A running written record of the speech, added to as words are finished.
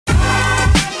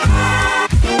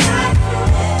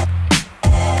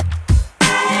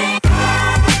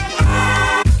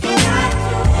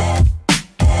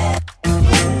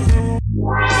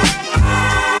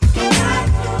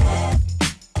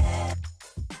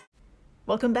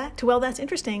Welcome back to Well, That's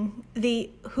Interesting, the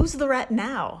Who's the Rat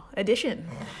Now edition.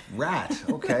 Rat,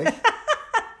 okay.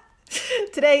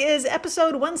 Today is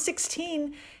episode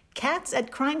 116. Cats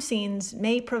at crime scenes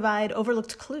may provide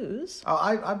overlooked clues. Oh,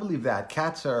 I believe that.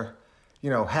 Cats are,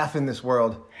 half in this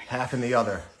world, half in the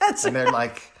other. That's they're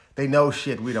like, they know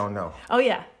shit we don't know. Oh,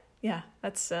 yeah. Yeah,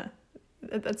 that's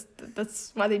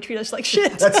why they treat us like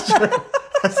shit. That's true.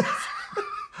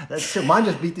 That's true. Mine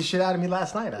just beat the shit out of me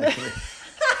last night, actually.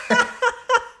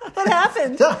 What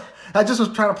happened? Yeah, I just was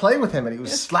trying to play with him, and he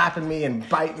was slapping me and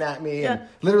biting at me, and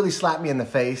literally slapped me in the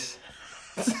face.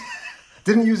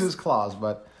 Didn't use his claws,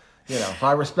 but so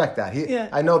I respect that.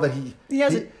 I know that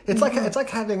it's like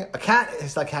having a cat.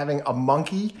 It's like having a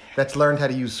monkey that's learned how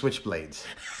to use switchblades.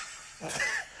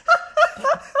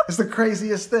 It's the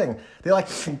craziest thing. They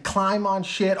can climb on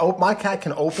shit. My cat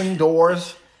can open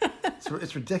doors.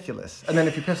 It's ridiculous. And then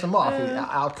if you piss him off,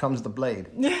 out comes the blade.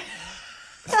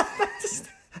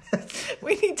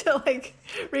 We need to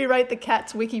rewrite the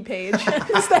cat's wiki page.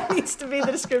 That needs to be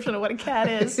the description of what a cat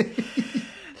is.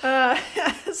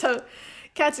 So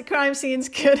cats at crime scenes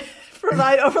could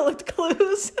provide overlooked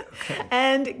clues. Okay.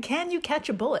 And can you catch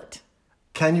a bullet?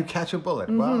 Can you catch a bullet?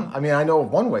 Mm-hmm. Well, I mean, I know of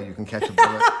one way you can catch a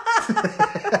bullet.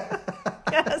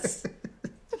 Yes.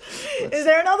 Is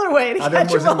there another way to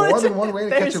catch a bullet? Was there more than one way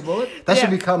to catch a bullet? That should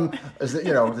become, there's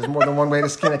more than one way to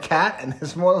skin a cat, and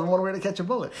there's more than one way to catch a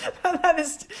bullet. That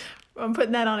is, I'm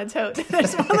putting that on a tote.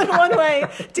 There's more than one way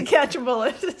to catch a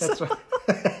bullet. That's right.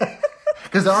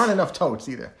 Because there aren't enough totes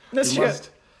either. That's true.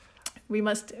 We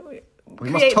must tote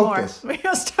more. This. We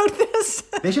must tote this.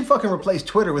 They should fucking replace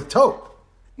Twitter with tote.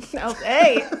 Oh,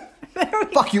 hey.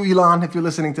 Fuck you, Elon, if you're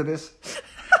listening to this.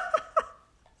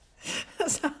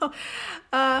 So,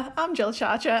 I'm Jill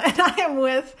Chacha, and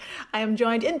I am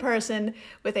joined in person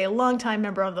with a longtime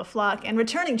member of the flock and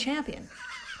returning champion,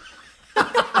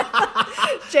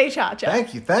 Jay Chacha.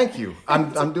 Thank you.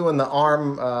 I'm doing the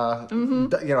arm,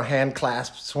 hand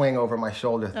clasp swing over my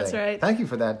shoulder thing. That's right. Thank you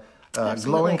for that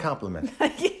glowing compliment.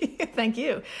 Thank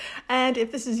you. And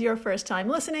if this is your first time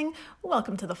listening,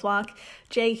 welcome to the flock.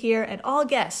 Jay here, and all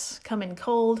guests come in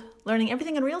cold, learning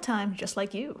everything in real time, just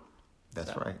like you.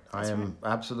 That's right. I am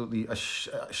absolutely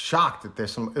shocked that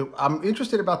there's some... I'm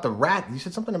interested about the rat. You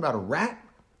said something about a rat?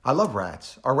 I love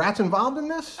rats. Are rats involved in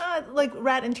this?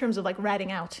 Rat in terms of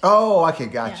ratting out. Oh, okay,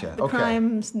 gotcha. Yeah, the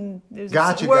crimes, there's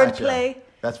gotcha. Wordplay.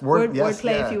 That's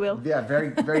wordplay, if you will. Yeah,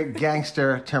 very, very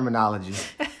gangster terminology.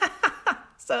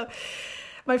 So,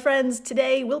 my friends,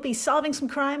 today we'll be solving some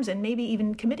crimes and maybe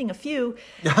even committing a few.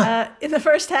 In the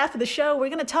first half of the show, we're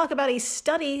going to talk about a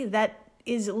study that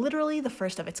is literally the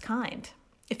first of its kind.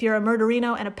 If you're a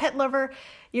murderino and a pet lover,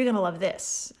 you're going to love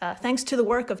this. Thanks to the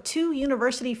work of two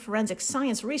university forensic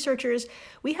science researchers,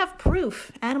 we have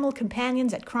proof animal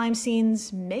companions at crime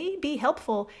scenes may be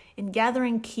helpful in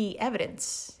gathering key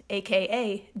evidence,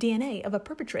 aka DNA of a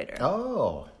perpetrator.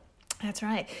 Oh. That's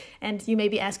right. And you may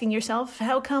be asking yourself,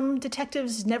 how come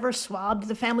detectives never swabbed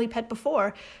the family pet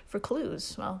before for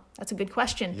clues? Well, that's a good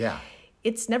question. Yeah.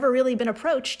 It's never really been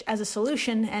approached as a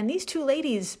solution, and these two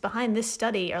ladies behind this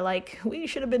study are like, we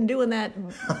should have been doing that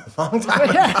a long time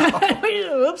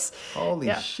ago. Oops.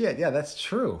 Holy shit. Yeah, that's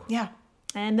true. Yeah.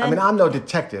 And then, I'm no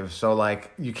detective, so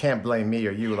you can't blame me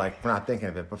or you for not thinking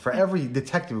of it. But for every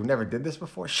detective who never did this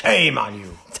before, shame on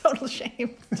you. Total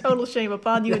shame. Total shame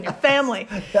upon you and your family.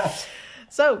 Yes.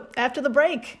 So, after the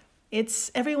break, it's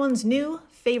everyone's new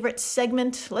favorite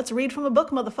segment. Let's read from a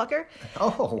book, motherfucker.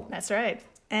 Oh. That's right.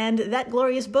 And that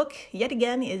glorious book, yet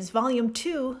again, is Volume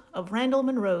 2 of Randall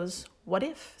Munroe's What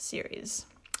If series.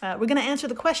 We're going to answer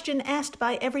the question asked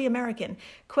by every American.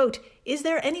 Quote, is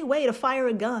there any way to fire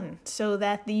a gun so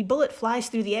that the bullet flies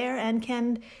through the air and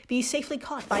can be safely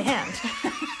caught by hand?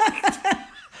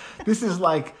 This is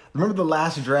remember The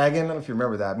Last Dragon? I don't know if you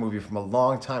remember that movie from a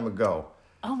long time ago.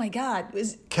 Oh my God.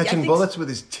 Catching bullets with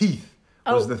his teeth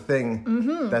was the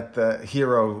thing that the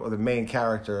hero or the main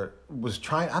character was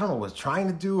trying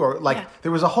to do, or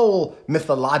there was a whole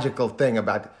mythological thing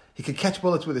about he could catch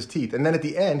bullets with his teeth. And then at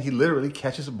the end, he literally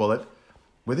catches a bullet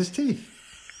with his teeth.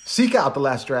 Seek out The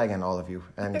Last Dragon, all of you,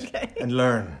 and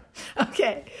learn.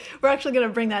 Okay. We're actually going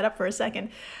to bring that up for a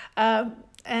second.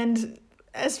 And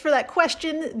as for that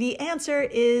question, the answer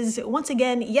is, once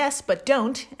again, yes, but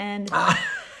don't. And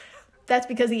that's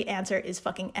because the answer is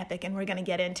fucking epic, and we're going to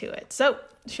get into it. So,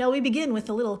 shall we begin with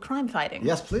a little crime fighting?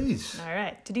 Yes, please. All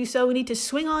right. To do so, we need to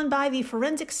swing on by the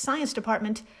Forensic Science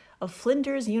Department of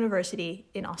Flinders University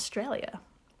in Australia.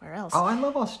 Where else? Oh, I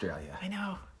love Australia. I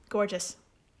know. Gorgeous.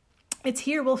 It's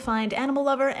here we'll find animal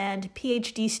lover and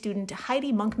PhD student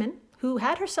Heidi Monkman, who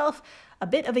had herself a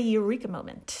bit of a eureka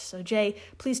moment. So, Jay,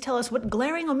 please tell us, what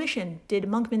glaring omission did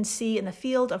Monkman see in the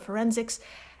field of forensics,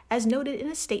 as noted in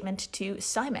a statement to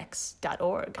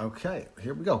Cymex.org? Okay,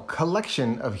 here we go.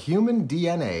 Collection of human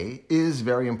DNA is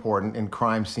very important in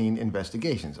crime scene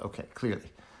investigations. Okay,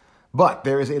 clearly. But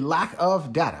there is a lack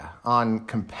of data on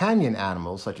companion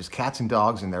animals such as cats and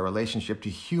dogs and their relationship to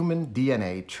human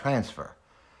DNA transfer.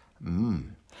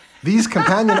 These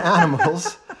companion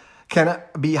animals can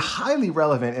be highly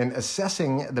relevant in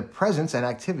assessing the presence and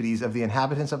activities of the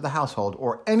inhabitants of the household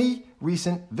or any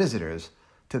recent visitors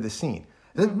to the scene.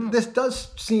 This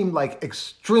does seem like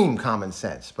extreme common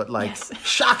sense, but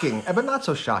shocking, but not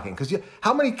so shocking, because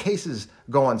how many cases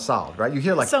go unsolved, right? You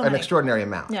hear like an extraordinary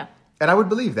amount. Yeah. And I would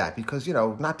believe that because,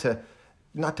 not to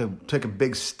take a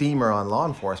big steamer on law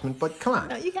enforcement, but come on.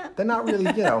 No, you can't. They're not really,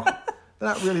 they're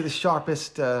not really the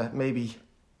sharpest,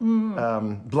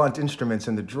 blunt instruments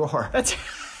in the drawer. That's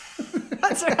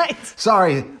right.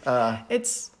 Sorry,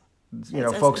 It's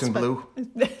folks in blue.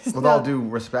 With all due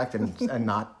respect and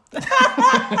not.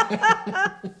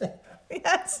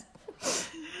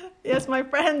 Yes, my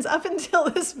friends, up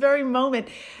until this very moment,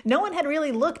 no one had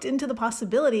really looked into the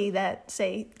possibility that,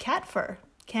 say, cat fur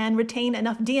can retain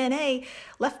enough DNA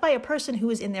left by a person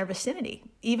who is in their vicinity,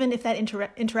 even if that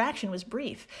interaction was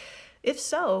brief. If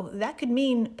so, that could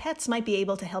mean pets might be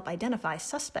able to help identify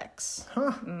suspects.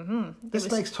 Huh.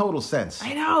 This makes total sense.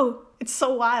 I know. It's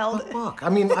so wild. But look, I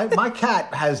mean, my cat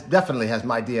definitely has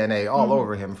my DNA all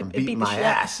over him from beating my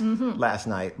ass last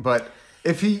night. But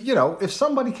if if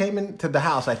somebody came into the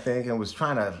house, I think, and was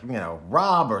trying to,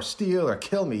 rob or steal or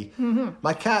kill me,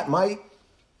 my cat might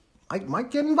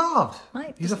get involved.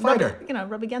 He's a fighter.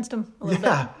 Rub against him a little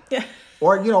bit. Yeah.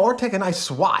 Or take a nice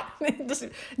swat. Just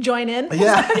join in.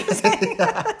 Yeah.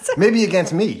 Maybe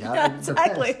against me. Yeah,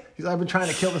 exactly. Because I've been trying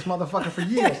to kill this motherfucker for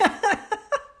years.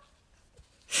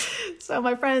 So,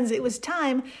 my friends, it was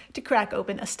time to crack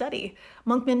open a study.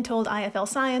 Monkman told IFL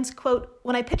Science, quote,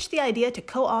 "When I pitched the idea to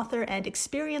co-author and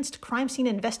experienced crime scene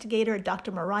investigator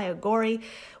Dr. Mariah Gorey,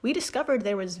 we discovered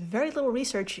there was very little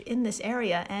research in this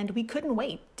area and we couldn't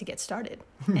wait to get started,"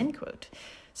 end quote.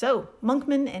 So,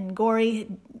 Monkman and Gorey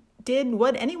did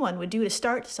what anyone would do to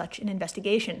start such an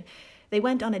investigation. They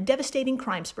went on a devastating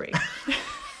crime spree.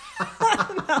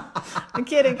 No, I'm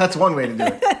kidding. That's one way to do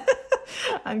it.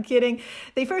 I'm kidding.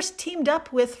 They first teamed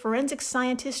up with forensic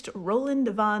scientist Roland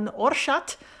van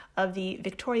Oorschot of the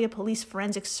Victoria Police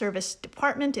Forensic Service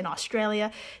Department in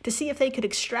Australia to see if they could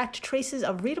extract traces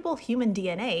of readable human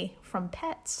DNA from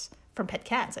pets. From pet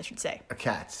cats, I should say.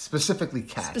 Cats. Specifically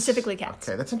cats. Specifically cats.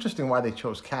 Okay, that's interesting why they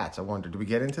chose cats. I wonder, do we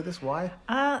get into this? Why?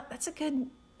 That's a good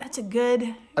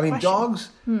I mean, question. dogs,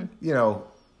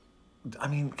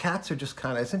 cats are just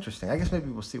kind of, it's interesting. I guess maybe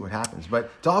we'll see what happens. But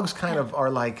dogs kind of are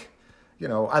like,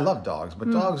 I love dogs,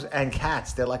 but dogs and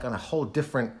cats, they're like on a whole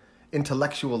different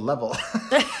intellectual level.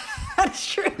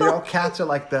 That's true. Cats are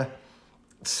like the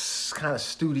kind of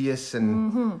studious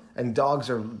and dogs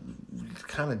are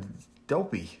kind of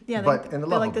dopey. Yeah, and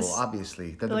lovable,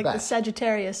 obviously. They're the like best. The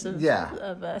Sagittarius of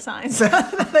science.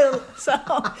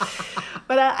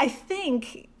 But I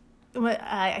think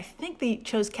they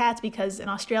chose cats because in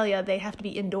Australia they have to be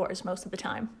indoors most of the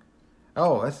time.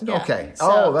 Oh, that's okay.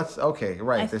 So that's okay.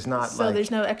 Right. There's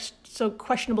no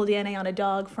questionable DNA on a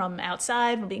dog from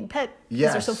outside, from being pet.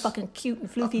 Yes. Because they're so fucking cute and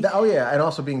floofy. And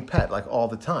also being pet like all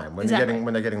the time when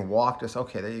they're getting walked. It's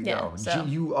okay. There you go. So.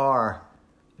 You are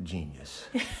a genius.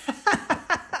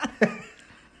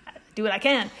 Do what I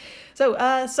can.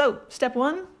 So step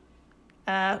one.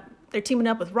 They're teaming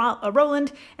up with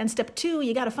Roland. And step two,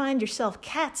 you got to find yourself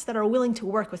cats that are willing to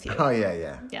work with you. Oh,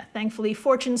 yeah. Yeah, thankfully,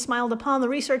 fortune smiled upon the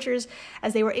researchers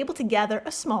as they were able to gather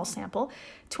a small sample,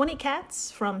 20 cats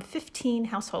from 15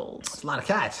 households. That's a lot of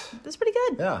cats. That's pretty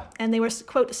good. Yeah. And they were,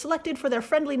 quote, selected for their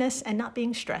friendliness and not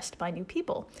being stressed by new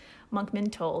people, Monkman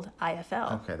told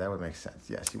IFL. Okay, that would make sense.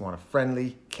 Yes, you want a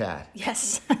friendly cat.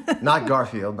 Yes. Not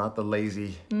Garfield, not the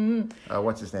lazy,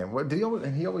 what's his name? What, he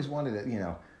always wanted it,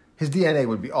 his DNA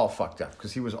would be all fucked up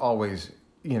because he was always,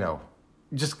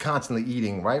 just constantly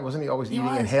eating, right? Wasn't he always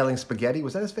inhaling spaghetti?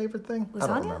 Was that his favorite thing? Lasagna? I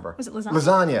don't remember. Was it lasagna?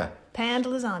 Lasagna. Panned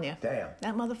lasagna. Damn.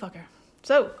 That motherfucker.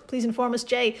 So, please inform us,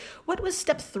 Jay, what was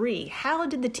step 3? How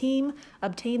did the team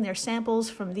obtain their samples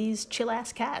from these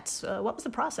chill-ass cats? What was the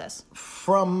process?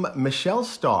 From Michelle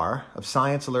Starr of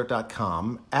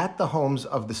ScienceAlert.com, at the homes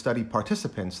of the study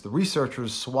participants, the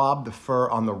researchers swabbed the fur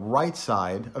on the right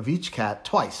side of each cat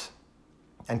twice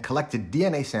and collected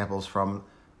DNA samples from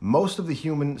most of the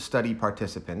human study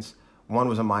participants. One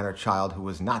was a minor child who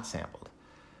was not sampled.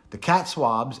 The cat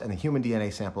swabs and the human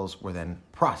DNA samples were then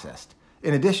processed.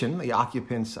 In addition, the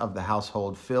occupants of the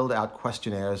household filled out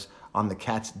questionnaires on the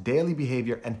cat's daily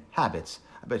behavior and habits.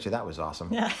 I bet you that was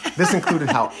awesome. Yeah. This included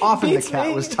how often the Beats cat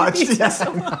me. was touched. Beats me Yes,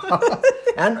 so I know.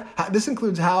 And this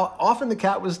includes how often the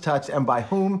cat was touched and by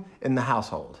whom in the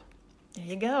household. There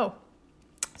you go.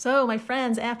 So, my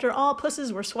friends, after all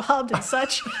pusses were swabbed and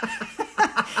such,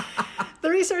 the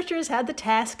researchers had the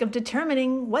task of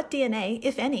determining what DNA,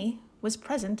 if any, was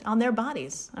present on their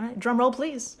bodies. All right, drum roll,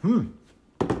 please.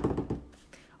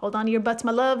 Hold on to your butts,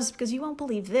 my loves, because you won't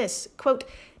believe this. Quote,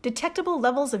 detectable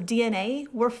levels of DNA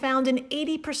were found in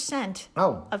 80%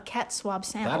 of cat swab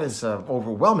samples. That is an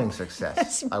overwhelming success,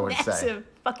 That's I would massive, say.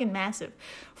 fucking massive.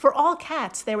 For all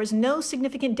cats, there was no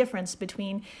significant difference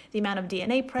between the amount of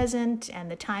DNA present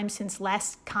and the time since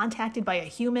last contacted by a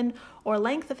human or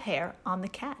length of hair on the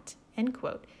cat, end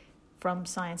quote, from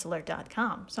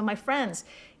ScienceAlert.com. So my friends,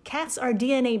 cats are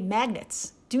DNA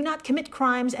magnets. Do not commit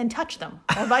crimes and touch them,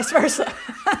 or vice versa.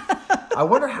 I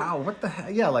wonder what the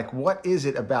hell, like what is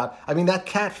it about, I mean, that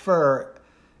cat fur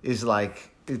is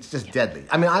like, it's just deadly.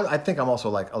 I mean, I think I'm also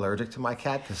like allergic to my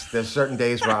cat because there's certain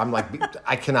days where I'm like,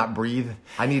 I cannot breathe.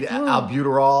 I need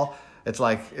albuterol. It's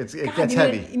like, it gets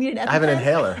heavy. You need an EpiPen? I have an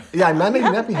inhaler. Yeah, I need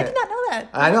an EpiPen. I did not know that.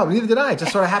 I know, neither did I. It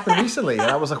just sort of happened recently.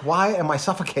 And I was like, why am I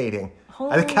suffocating?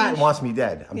 The cat wants me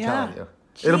dead, I'm telling you.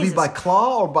 It'll be by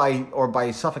claw or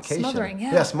by suffocation. Smothering,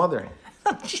 yeah. Yeah, smothering.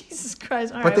 Oh, Jesus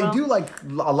Christ. All But right, they do like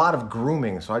a lot of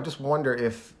grooming, so I just wonder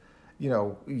if, you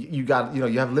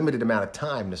have limited amount of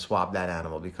time to swab that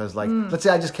animal because, like, let's say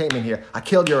I just came in here, I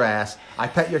killed your ass, I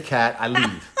pet your cat, I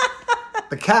leave.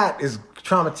 The cat is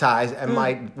traumatized and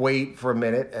might wait for a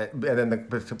minute and then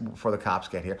before the cops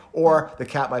get here, or the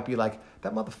cat might be like,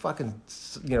 that motherfucking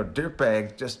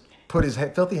dirtbag just put his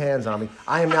filthy hands on me.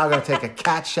 I am now going to take a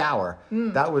cat shower.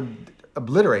 That would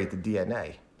obliterate the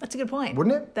DNA. That's a good point.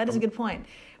 Wouldn't it? That is a good point.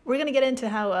 We're going to get into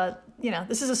how,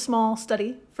 this is a small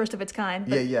study, first of its kind.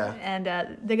 But, Yeah. And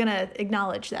they're going to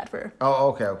acknowledge that for... Oh,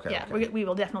 okay. Yeah, okay. we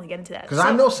will definitely get into that. Because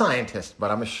I'm no scientist,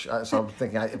 but so I'm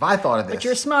thinking if I thought of this. But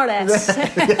you're a smart ass.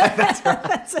 Yeah,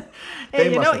 that's right.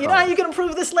 Hey, you know how you can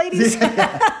improve this, ladies?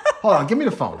 Yeah. Hold on, give me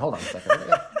the phone. Hold on a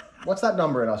second. What's that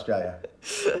number in Australia?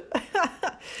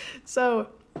 So,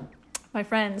 my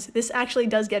friends, this actually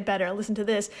does get better. Listen to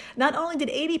this. Not only did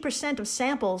 80% of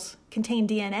samples contain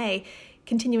DNA,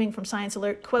 continuing from Science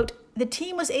Alert, quote, the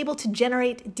team was able to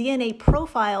generate DNA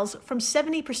profiles from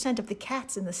 70% of the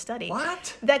cats in the study.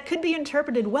 What? That could be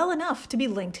interpreted well enough to be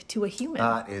linked to a human.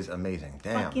 That is amazing.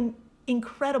 Damn. Fucking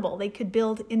incredible. They could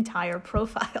build entire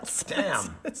profiles.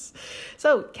 Damn.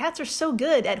 So cats are so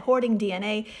good at hoarding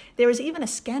DNA. There was even a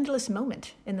scandalous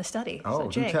moment in the study. Oh, so,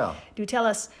 Jay, do tell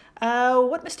us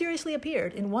what mysteriously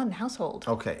appeared in one household.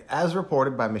 Okay. As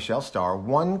reported by Michelle Starr,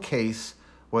 one case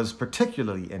was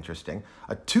particularly interesting.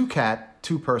 A 2-cat,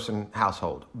 2-person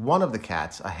household. One of the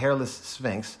cats, a hairless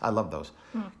sphinx, I love those,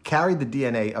 carried the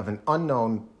DNA of an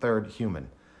unknown third human.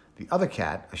 The other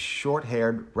cat, a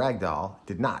short-haired ragdoll,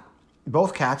 did not.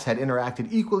 Both cats had interacted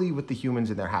equally with the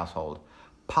humans in their household.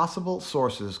 Possible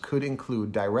sources could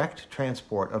include direct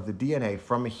transport of the DNA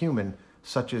from a human,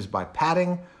 such as by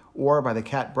patting or by the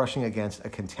cat brushing against a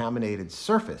contaminated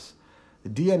surface. The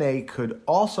DNA could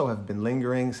also have been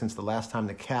lingering since the last time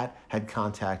the cat had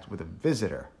contact with a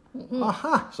visitor.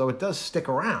 Aha! So it does stick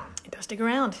around. It does stick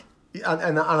around.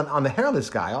 And on the hairless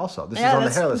guy also. This is on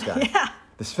the hairless guy. Yeah.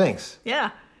 The Sphinx.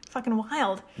 Yeah. Fucking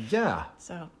wild. Yeah.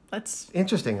 So that's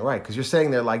interesting, right? Because you're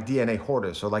saying they're like DNA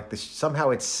hoarders. So like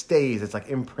somehow it stays. It's like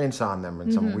imprints on them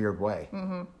in some weird way.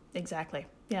 Mm-hmm. Exactly.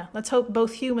 Yeah. Let's hope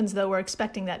both humans, though, were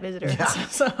expecting that visitor. Yeah.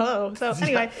 So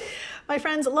anyway, my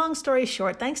friends, long story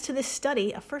short, thanks to this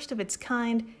study, a first of its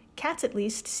kind, cats at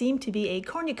least seem to be a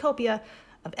cornucopia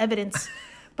of evidence,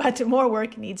 but more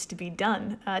work needs to be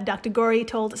done. Dr. Gorey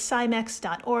told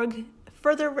Cymex.org,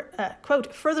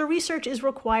 further research is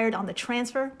required on the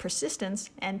transfer, persistence,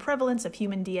 and prevalence of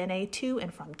human DNA to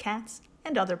and from cats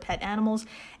and other pet animals,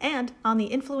 and on the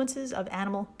influences of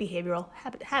animal behavioral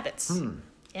habits.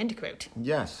 End quote.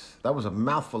 Yes, that was a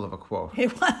mouthful of a quote.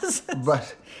 It was.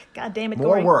 But God damn it,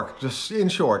 more Gorey. work. Just in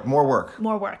short, more work.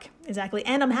 More work, exactly.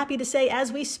 And I'm happy to say,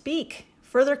 as we speak,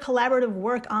 further collaborative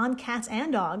work on cats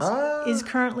and dogs is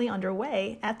currently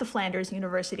underway at the Flanders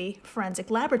University Forensic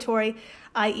Laboratory,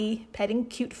 i.e. petting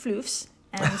cute floofs.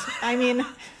 And I mean,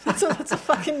 that's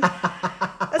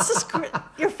just,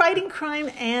 you're fighting crime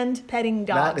and petting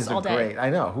dogs all day. That is great. I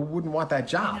know. Who wouldn't want that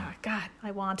job? Oh, God,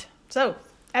 I want. So,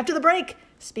 after the break,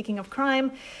 speaking of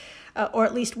crime, or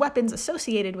at least weapons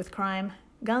associated with crime,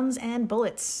 guns and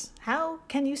bullets. How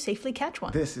can you safely catch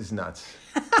one? This is nuts.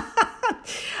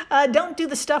 Don't do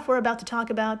the stuff we're about to talk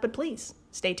about, but please,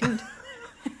 stay tuned.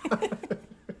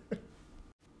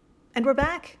 And we're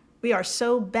back. We are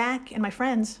so back, and my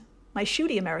friends, my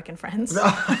shooty American friends.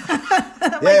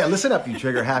 Yeah, listen up, you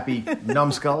trigger-happy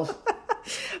numbskulls.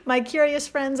 My curious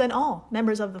friends and all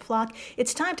members of the flock,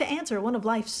 it's time to answer one of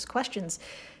life's questions.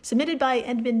 Submitted by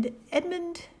Edmund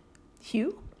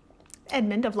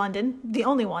of London, the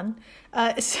only one.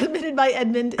 Submitted by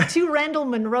Edmund to Randall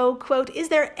Monroe, quote, is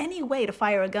there any way to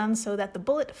fire a gun so that the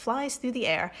bullet flies through the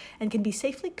air and can be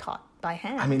safely caught by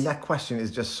hand? I mean, that question is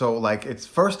just so, like, it's,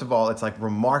 first of all, it's, like,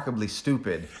 remarkably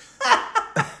stupid.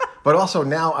 But also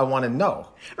now I want to know.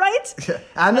 Right?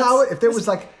 I know if there was,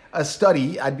 like, a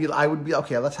study, I would be,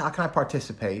 okay, how can I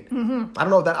participate? Mm-hmm. I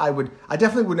don't know that I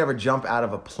definitely would never jump out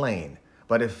of a plane.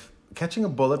 But if catching a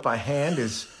bullet by hand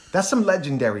that's some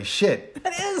legendary shit.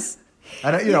 It is.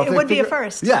 And, it would be a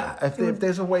first. Yeah, if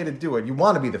there's a way to do it, you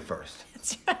want to be the first.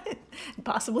 That's right.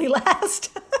 Possibly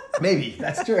last. Maybe,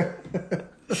 that's true.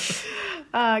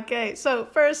 Okay, so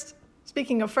first,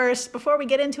 speaking of first, before we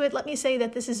get into it, let me say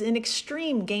that this is an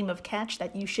extreme game of catch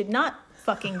that you should not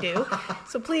fucking do.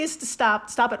 So please stop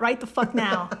it right the fuck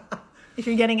now if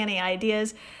you're getting any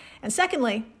ideas. And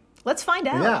secondly, let's find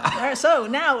out. Yeah. So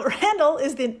now Randall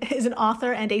is an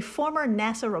author and a former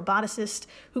NASA roboticist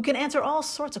who can answer all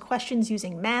sorts of questions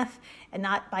using math and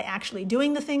not by actually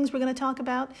doing the things we're going to talk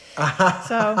about.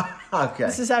 So okay.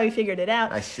 This is how he figured it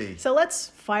out. I see. So let's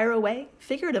fire away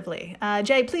figuratively.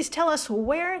 Jay, please tell us,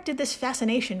 where did this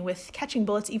fascination with catching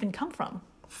bullets even come from?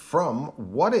 From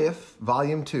What If,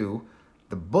 Volume 2,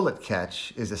 The Bullet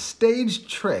Catch is a staged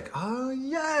trick,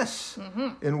 yes,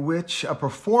 in which a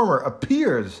performer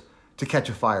appears to catch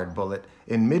a fired bullet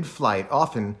in mid-flight,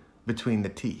 often between the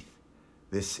teeth.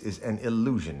 This is an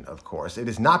illusion, of course. It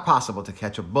is not possible to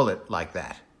catch a bullet like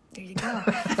that. There you go.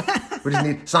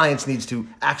 Science needs to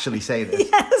actually say this.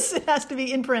 Yes, it has to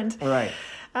be in print. Right.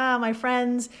 My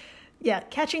friends, yeah,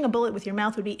 catching a bullet with your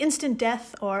mouth would be instant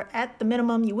death, or at the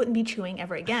minimum, you wouldn't be chewing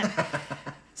ever again.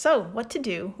 So, what to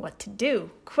do?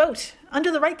 Quote,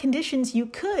 under the right conditions, you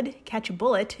could catch a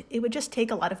bullet. It would just take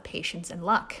a lot of patience and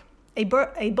luck. A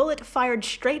bullet fired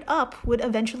straight up would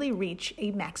eventually reach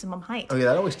a maximum height. Oh, yeah,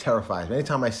 that always terrifies me.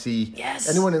 Anytime I see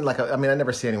anyone in I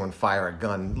never see anyone fire a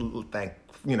gun, thank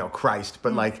Christ,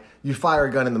 but you fire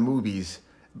a gun in the movies,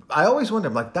 I always wonder,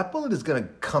 that bullet is going to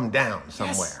come down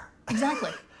somewhere. Yes,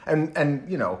 exactly. and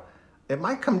it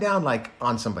might come down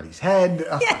on somebody's head,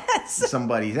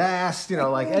 somebody's ass,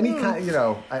 any kind,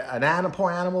 an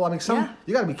poor animal. I mean,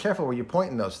 you got to be careful where you're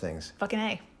pointing those things. Fucking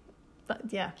A. But,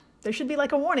 yeah. There should be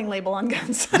a warning label on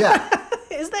guns. Yeah.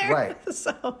 Is there? Right.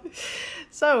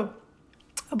 So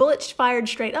a bullet fired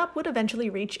straight up would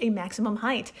eventually reach a maximum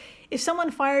height. If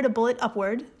someone fired a bullet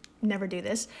upward, never do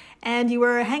this, and you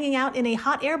were hanging out in a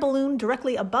hot air balloon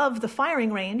directly above the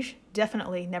firing range,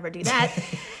 definitely never do that.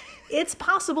 It's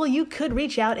possible you could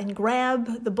reach out and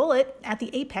grab the bullet at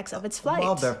the apex of its flight.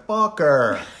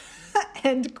 Motherfucker.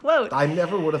 End quote. I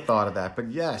never would have thought of that, but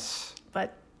yes.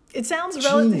 But it sounds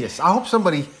genius. I hope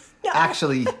somebody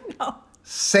actually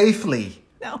safely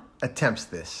attempts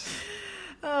this.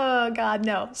 Oh, God,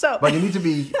 no. But you need to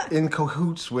be in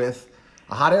cahoots with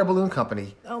a hot air balloon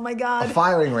company. Oh, my God. A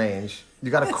firing range.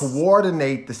 You got to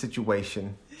coordinate the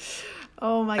situation.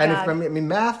 Oh, my God. And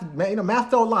math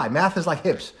don't lie. Math is like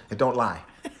hips. It don't lie.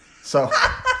 So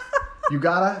you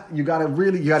gotta get a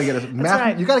math.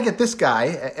 Right. You gotta get this guy,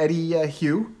 Eddie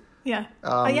Hugh. Yeah.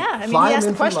 Fly he him asked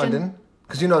in the question. From London.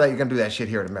 Because you know that you're going to do that shit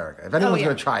here in America. If anyone's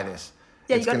going to try this,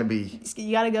 it's going to be...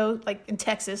 You got to go, in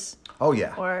Texas. Oh,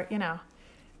 yeah. Or,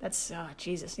 that's... Oh,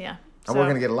 Jesus, yeah. And we're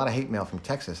going to get a lot of hate mail from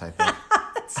Texas, I think.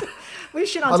 We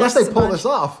should on Unless Texas they pull this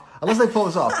off.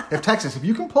 If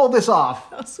you can pull this off...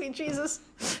 Oh, sweet Jesus.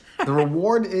 The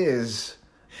reward is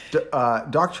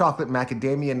dark chocolate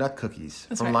macadamia nut cookies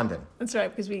from London. That's right,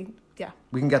 because we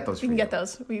can get those. We can get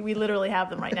those. We literally have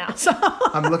them right now. So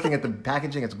I'm looking at the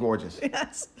packaging. It's gorgeous.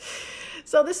 Yes.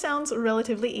 So this sounds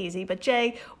relatively easy, but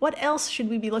Jay, what else should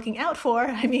we be looking out for?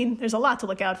 I mean, there's a lot to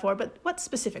look out for, but what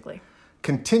specifically?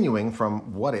 Continuing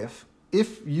from What if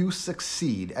you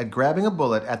succeed at grabbing a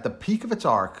bullet at the peak of its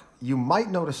arc, you might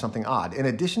notice something odd. In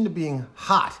addition to being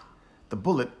hot, the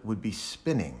bullet would be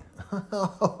spinning.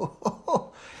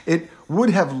 It would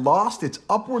have lost its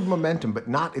upward momentum, but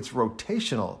not its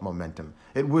rotational momentum.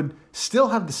 It would still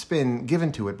have the spin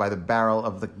given to it by the barrel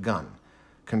of the gun.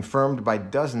 Confirmed by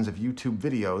dozens of YouTube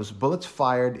videos, bullets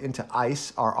fired into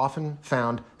ice are often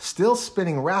found still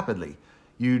spinning rapidly.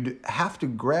 You'd have to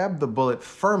grab the bullet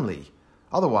firmly.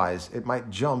 Otherwise, it might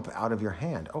jump out of your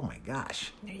hand. Oh my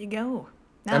gosh. There you go.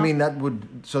 Now, I mean, that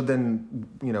would... So then,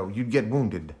 you'd get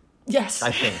wounded. Yes.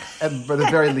 I think. At the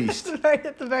very least.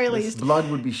 At the very least. Blood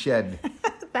would be shed.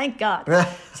 Thank God.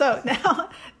 So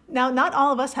Now, not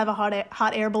all of us have a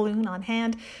hot air balloon on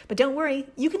hand, but don't worry,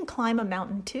 you can climb a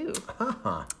mountain too.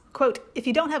 Quote, if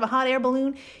you don't have a hot air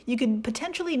balloon, you could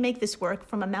potentially make this work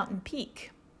from a mountain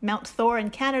peak. Mount Thor in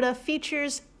Canada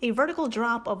features a vertical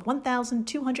drop of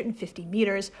 1,250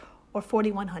 meters or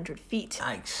 4,100 feet.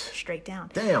 Nice. Straight down.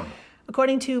 Damn.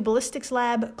 According to Ballistics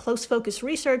Lab Close Focus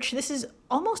Research, this is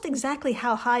almost exactly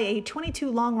how high a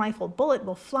 .22 long rifle bullet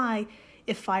will fly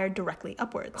if fired directly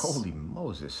upwards. Holy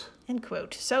Moses. End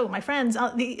quote. So, my friends,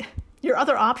 your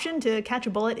other option to catch a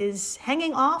bullet is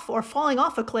hanging off or falling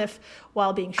off a cliff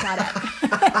while being shot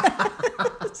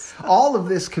at. All of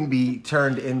this can be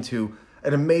turned into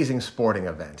an amazing sporting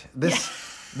event. This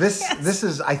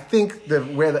is, I think,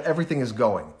 where everything is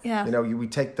going. Yeah. You know, we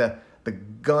take the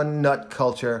gun nut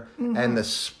culture and the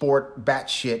sport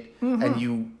batshit, and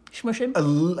you Smush him.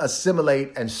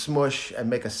 Assimilate and smush and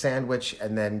make a sandwich,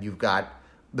 and then you've got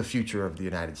the future of the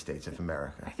United States of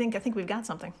America. I think we've got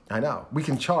something. I know. We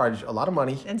can charge a lot of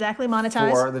money. Exactly,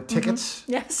 monetize. For the tickets.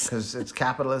 Yes. Because it's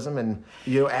capitalism and,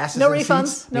 asses no in refunds.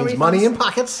 seats No means refunds. money in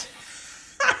pockets.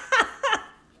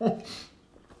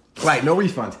 Right, no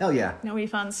refunds. Hell yeah. No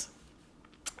refunds.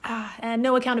 And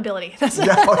no accountability. That's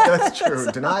true.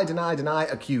 Deny,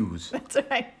 accuse. That's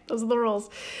right. Those are the rules.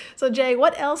 So, Jay,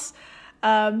 what else?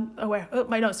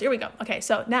 My notes. Here we go. Okay,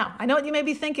 so now, I know what you may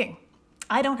be thinking.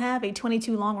 I don't have a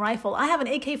 .22 long rifle. I have an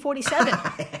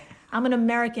AK-47. I'm an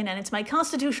American, and it's my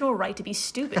constitutional right to be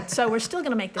stupid. So we're still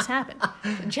going to make this happen.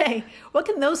 So, Jay, what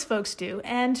can those folks do,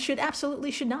 and should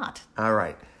not? All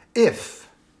right. If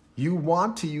you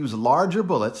want to use larger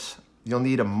bullets, you'll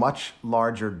need a much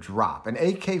larger drop. An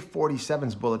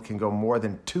AK-47's bullet can go more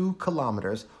than 2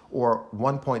 kilometers or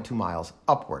 1.2 miles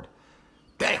upward.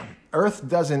 Damn! Earth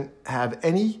doesn't have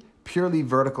any purely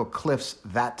vertical cliffs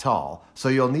that tall, so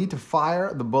you'll need to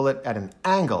fire the bullet at an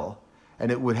angle,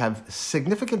 and it would have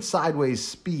significant sideways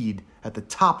speed at the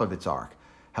top of its arc.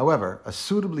 However, a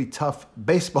suitably tough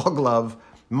baseball glove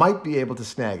might be able to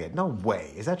snag it. No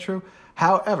way. Is that true?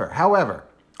 However,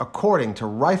 according to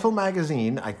Rifle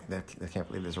Magazine, I can't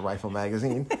believe there's a Rifle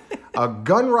Magazine, a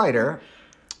gun writer,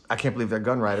 I can't believe they're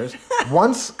gun writers,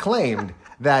 once claimed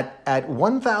that at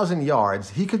 1,000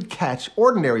 yards, he could catch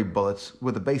ordinary bullets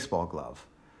with a baseball glove.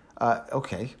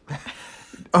 Okay.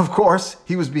 Of course,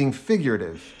 he was being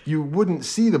figurative. You wouldn't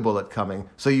see the bullet coming,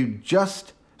 so you'd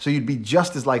be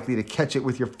just as likely to catch it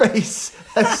with your face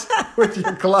as with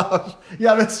your glove.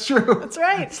 Yeah, that's true. That's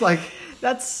right. It's like...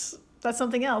 That's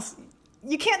something else.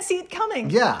 You can't see it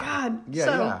coming. Yeah. God. Yeah,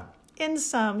 so, yeah. In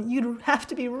sum, you'd have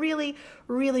to be really,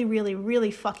 really, really, really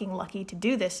fucking lucky to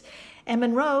do this. And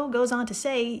Monroe goes on to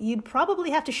say you'd probably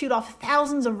have to shoot off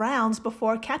thousands of rounds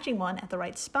before catching one at the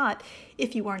right spot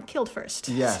if you weren't killed first.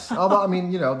 Yes. So. Although, I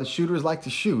mean, the shooters like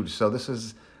to shoot, so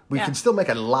we can still make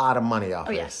a lot of money off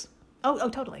this. Yes. Oh,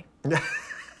 totally.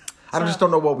 I just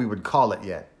don't know what we would call it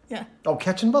yet. Yeah. Oh,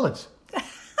 catching bullets.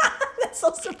 That's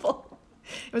so simple.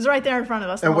 It was right there in front of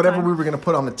us. And whatever we were going to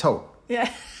put on the tote.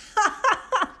 Yeah.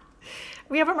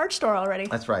 We have a merch store already.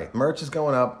 That's right. Merch is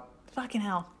going up. Fucking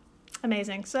hell.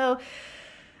 Amazing. So,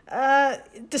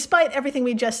 despite everything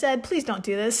we just said, please don't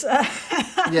do this.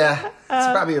 Yeah, it's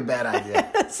probably a bad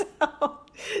idea. So,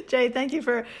 Jay, thank you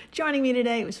for joining me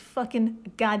today. It was fucking a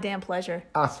goddamn pleasure.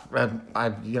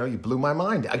 You blew my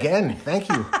mind. Again, thank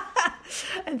you.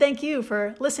 And thank you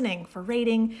for listening, for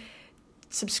rating,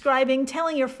 subscribing,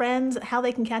 telling your friends how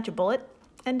they can catch a bullet,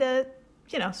 and,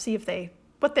 see if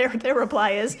what their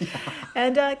reply is. Yeah.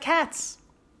 And cats.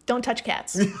 Don't touch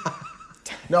cats.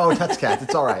 No, touch cats.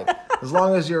 It's all right. As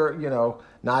long as you're,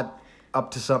 not up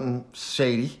to something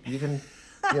shady, you can,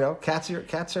 cats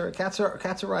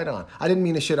are right on. I didn't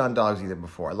mean to shit on dogs either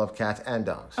before. I love cats and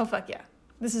dogs. Oh, fuck yeah.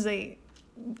 This is a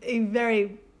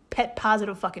very pet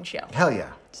positive fucking show. Hell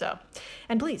yeah. So,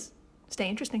 and please, stay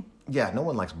interesting. Yeah, no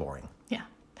one likes boring. Yeah.